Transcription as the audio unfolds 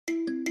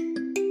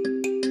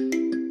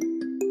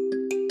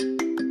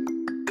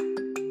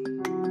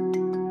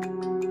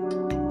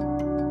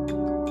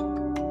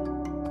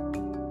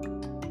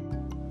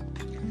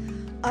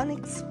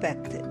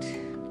Unexpected.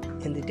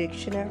 In the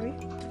dictionary,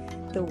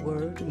 the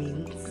word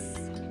means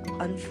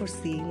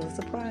unforeseen or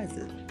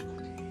surprising.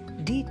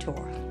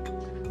 Detour,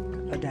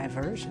 a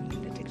diversion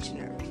in the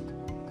dictionary.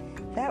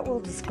 That will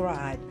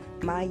describe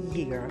my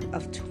year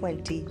of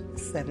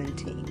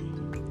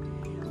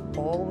 2017.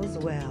 All was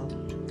well.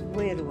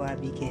 Where do I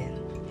begin?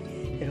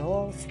 It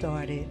all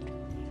started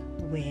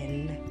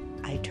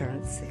when I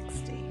turned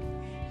 60.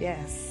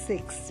 Yes,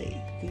 60.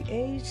 The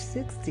age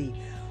 60.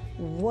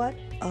 What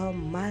a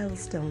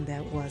milestone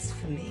that was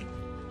for me.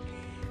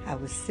 I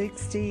was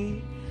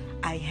 60.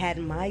 I had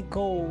my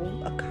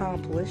goal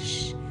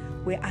accomplished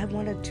where I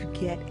wanted to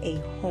get a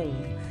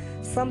home,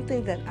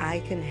 something that I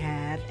can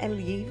have and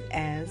leave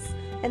as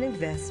an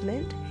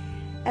investment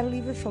and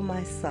leave it for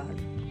my son.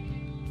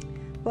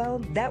 Well,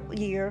 that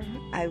year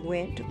I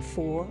went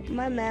for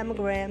my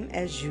mammogram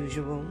as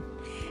usual,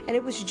 and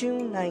it was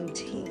June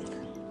 19th.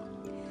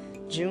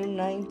 June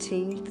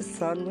 19th, the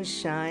sun was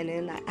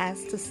shining. I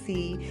asked to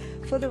see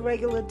for the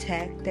regular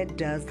tech that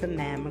does the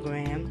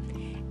mammogram,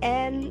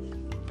 and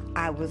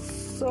I was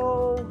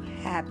so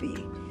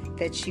happy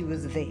that she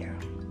was there.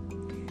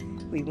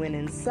 We went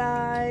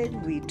inside,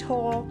 we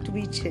talked,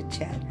 we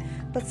chit-chat,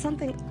 but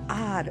something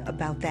odd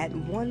about that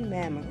one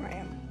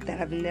mammogram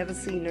that I've never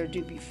seen her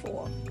do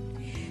before.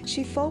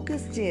 She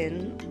focused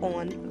in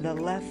on the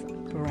left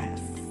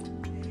breast.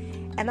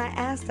 And I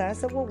asked her, I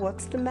said, well,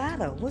 what's the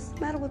matter? What's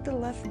the matter with the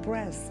left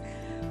breast?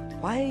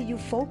 Why are you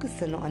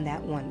focusing on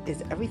that one?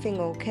 Is everything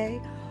okay?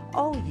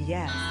 Oh,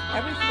 yes,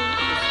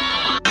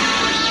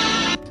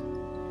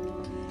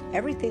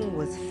 everything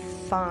was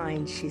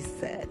fine, she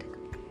said.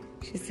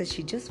 She said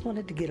she just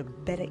wanted to get a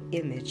better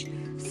image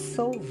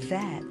so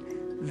that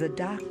the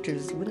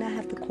doctors would not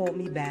have to call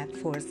me back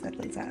for a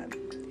second time.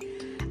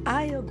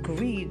 I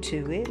agreed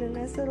to it, and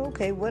I said,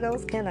 okay, what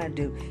else can I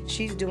do?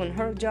 She's doing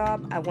her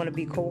job. I want to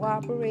be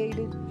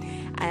cooperative,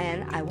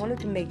 and I wanted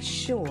to make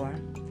sure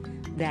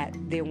that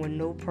there were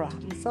no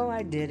problems. So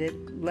I did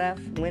it,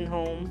 left, went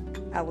home.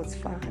 I was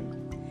fine.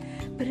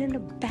 But in the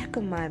back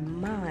of my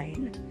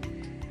mind,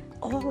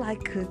 all I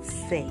could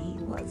say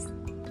was,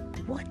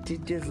 what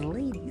did this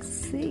lady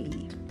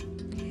see?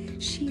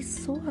 She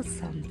saw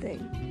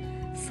something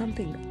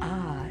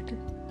odd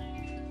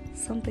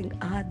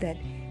that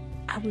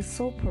I was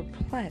so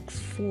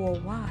perplexed for a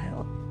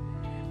while.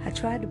 I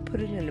tried to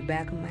put it in the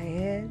back of my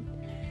head,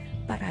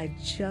 but I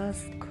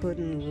just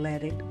couldn't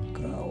let it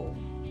go.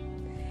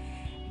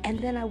 And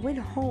then I went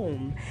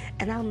home,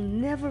 and I'll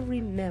never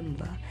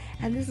remember,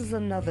 and this is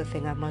another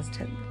thing I must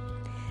tell you.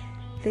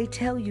 They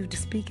tell you to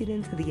speak it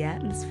into the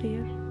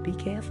atmosphere. Be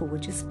careful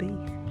what you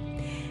speak.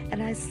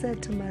 And I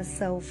said to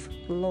myself,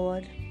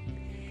 Lord,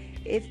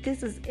 if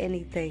this is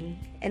anything,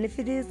 and if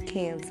it is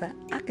cancer,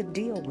 I could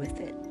deal with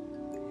it.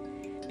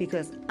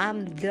 Because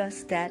I'm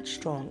just that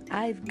strong.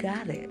 I've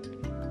got it.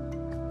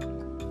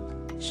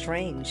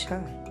 Strange,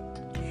 huh?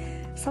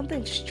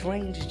 Something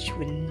strange that you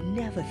would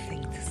never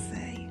think to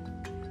say.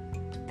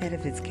 That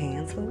if it's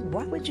cancer,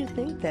 why would you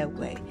think that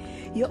way?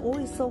 You're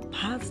always so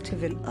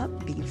positive and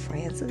upbeat,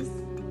 Francis.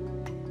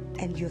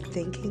 And you're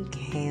thinking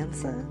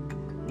cancer?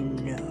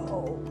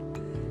 No.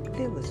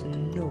 There was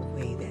no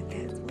way that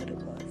that's what it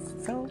was.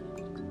 So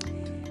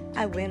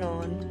I went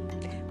on,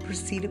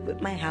 proceeded with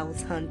my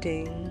house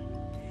hunting,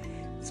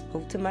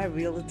 spoke to my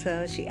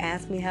realtor. She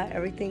asked me how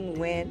everything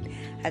went.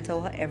 I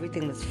told her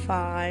everything was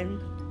fine,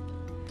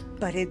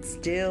 but it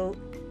still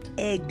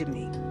egged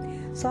me.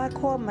 So I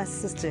called my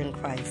sister in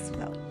Christ,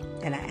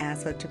 and I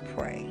asked her to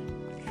pray.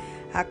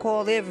 I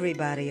called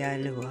everybody I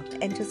knew of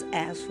and just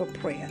asked for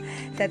prayer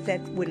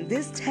that when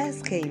this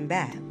test came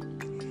back,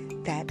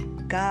 that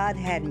God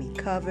had me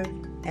covered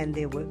and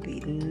there would be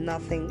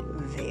nothing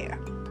there.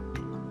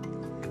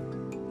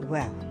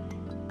 Well,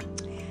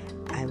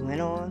 I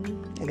went on,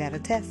 I got a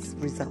test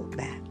result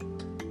back.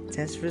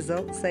 Test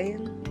result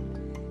saying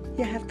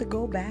you have to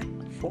go back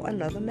for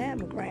another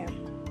mammogram.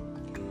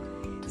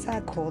 So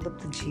I called up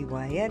the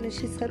GYN and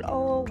she said,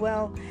 oh,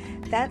 well,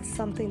 that's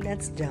something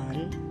that's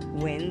done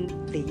when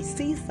they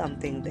see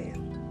something there.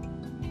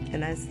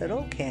 And I said,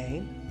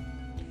 okay.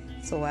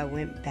 So I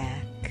went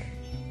back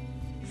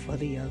for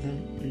the other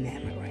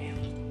mammogram.